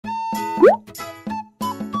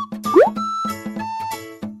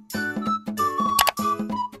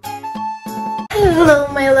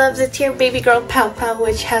my loves, it's your baby girl Pow Pow,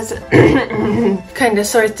 which has a kind of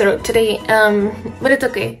sore throat today, but it's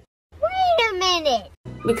okay. Wait a minute!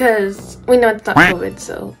 Because we know it's not COVID,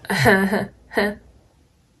 so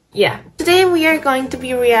yeah. Today we are going to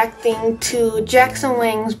be reacting to Jackson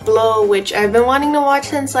Wang's Blow, which I've been wanting to watch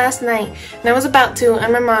since last night, and I was about to,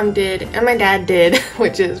 and my mom did, and my dad did,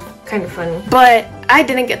 which is kind of funny. But I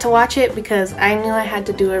didn't get to watch it because I knew I had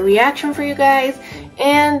to do a reaction for you guys,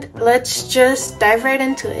 and let's just dive right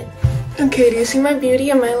into it. Okay, do you see my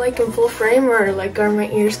beauty? Am I like in full frame, or like are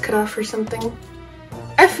my ears cut off or something?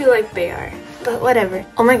 I feel like they are, but whatever.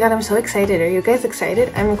 Oh my god, I'm so excited. Are you guys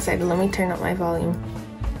excited? I'm excited. Let me turn up my volume.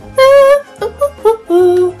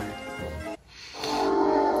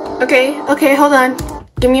 Okay, hold on.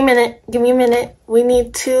 Give me a minute. We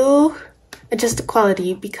need to adjust the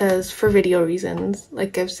quality because for video reasons,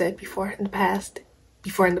 like I've said before in the past,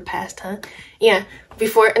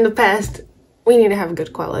 we need to have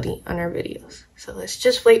good quality on our videos. So let's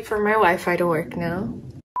just wait for my Wi-Fi to work now.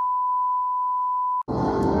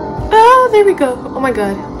 Oh, there we go. Oh my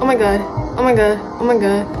god.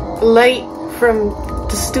 The light from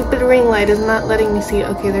the stupid ring light is not letting me see it.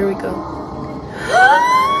 Okay, there we go.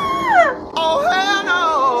 Oh, hell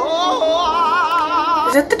no!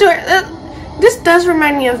 Is that the door? This does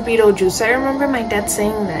remind me of Beetlejuice. I remember my dad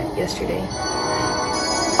saying that yesterday.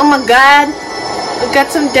 Oh my god. We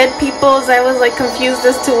got some dead peoples. I was like confused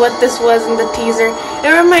as to what this was in the teaser.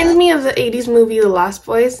 It reminds me of the 80s movie The Lost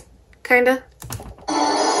Boys. Kinda.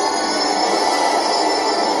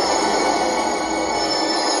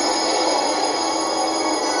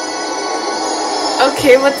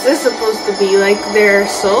 Okay, what's this supposed to be? Like their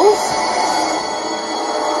souls?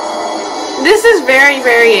 This is very,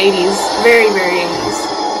 very 80s. Very, very 80s.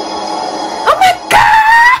 Oh my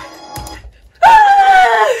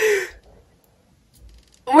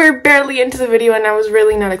god! We're barely into the video and I was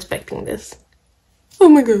really not expecting this. Oh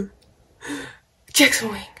my god. Jackson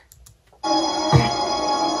Wang.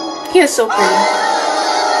 He is so pretty.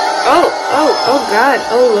 Oh god.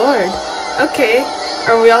 Oh lord. Okay.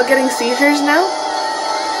 Are we all getting seizures now?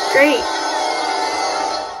 Great.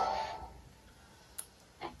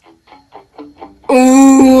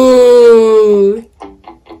 Ooh.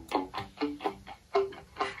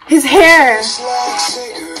 His hair.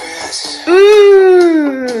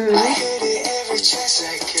 Ooh.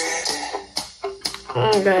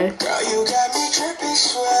 Oh god.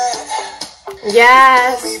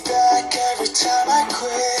 Yes.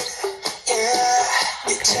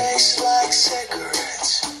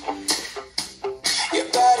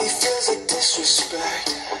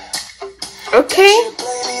 Okay.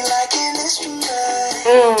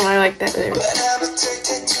 I like that there.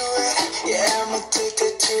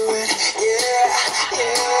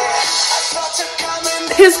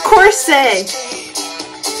 His corset.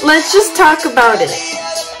 Let's just talk about it.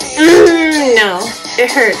 No,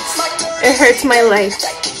 it hurts. It hurts my life.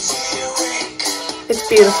 It's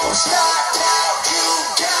beautiful.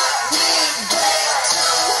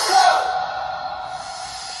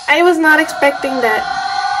 I was not expecting that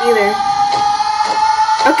either.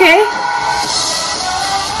 Okay.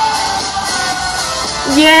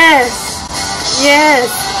 Yes.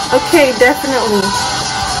 Okay, definitely.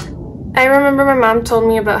 I remember my mom told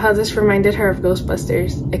me about how this reminded her of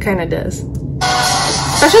Ghostbusters. It kind of does.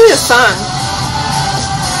 Especially the song.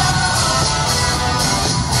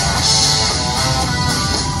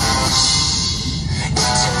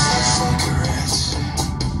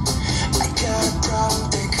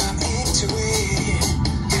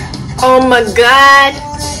 Oh my god.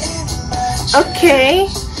 Okay.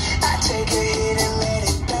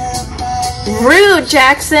 Rude,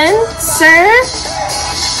 Jackson, sir.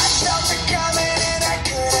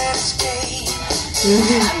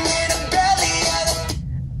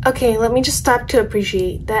 Okay, let me just stop to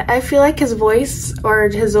appreciate that. I feel like his voice or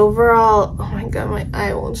his overall... Oh my god, my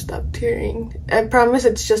eye won't stop tearing. I promise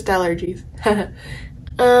it's just allergies.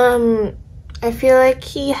 I feel like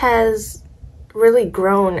he has really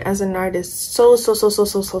grown as an artist so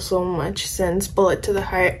much since Bullet to the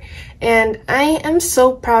Heart, and I am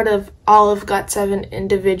so proud of all of GOT7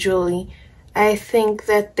 individually. I think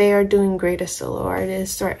that they are doing great as solo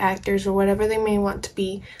artists or actors or whatever they may want to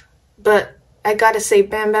be, but I gotta say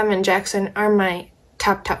Bam Bam and Jackson are my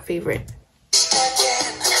top favorite.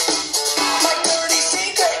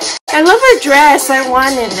 I love her dress. I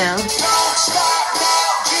want it now.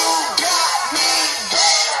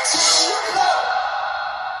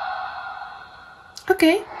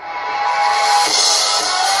 Okay.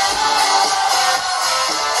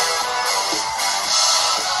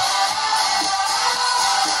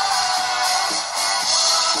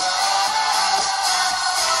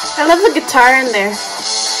 I love the guitar in there.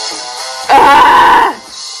 Ah!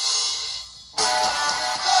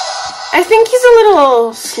 I think he's a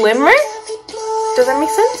little slimmer. Does that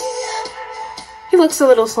make sense? He looks a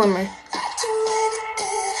little slimmer.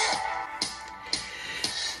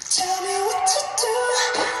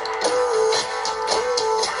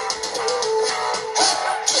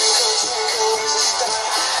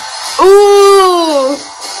 Ooh!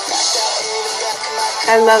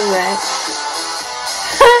 I love that.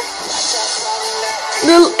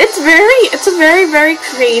 It's a very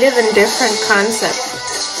creative and different concept.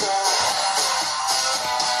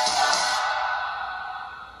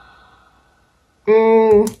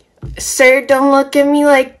 Sir, don't look at me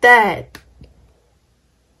like that.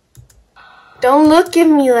 Don't look at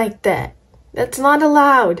me like that. That's not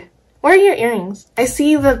allowed. Wear your earrings. I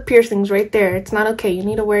see the piercings right there. It's not okay. You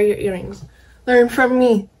need to wear your earrings. Learn from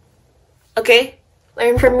me. Okay?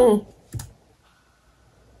 Learn from me.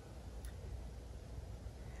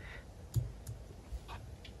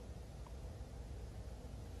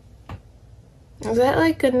 Is that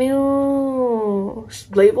like a new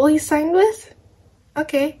label he signed with?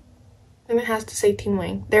 Okay. And it has to say Team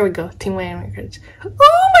Wang. There we go. Team Wang Records.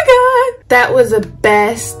 Oh my god! That was the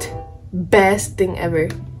best thing ever.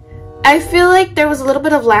 I feel like there was a little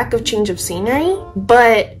bit of lack of change of scenery,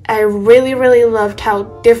 but I really loved how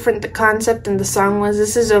different the concept and the song was.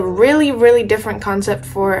 This is a really different concept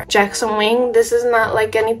for Jackson Wang. This is not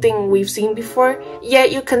like anything we've seen before,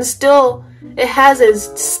 yet you can still, it has his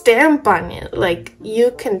stamp on it. Like, you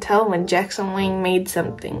can tell when Jackson Wang made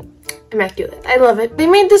something. Immaculate. I love it. They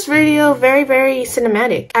made this video very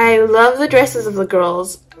cinematic. I love the dresses of the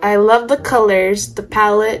girls. I love the colors. The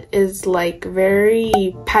palette is like very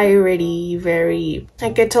piratey, very,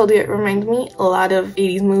 like I told you, it reminds me a lot of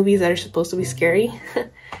 80s movies that are supposed to be scary.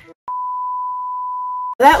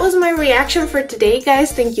 That was my reaction for today,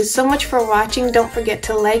 guys. Thank you so much for watching. Don't forget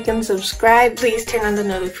to like and subscribe. Please turn on the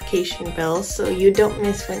notification bell so you don't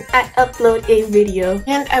miss when I upload a video.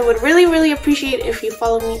 And I would really appreciate it if you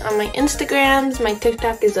follow me on my Instagrams. My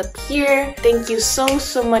TikTok is up here. Thank you so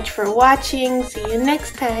much for watching. See you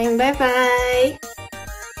next time. Bye bye.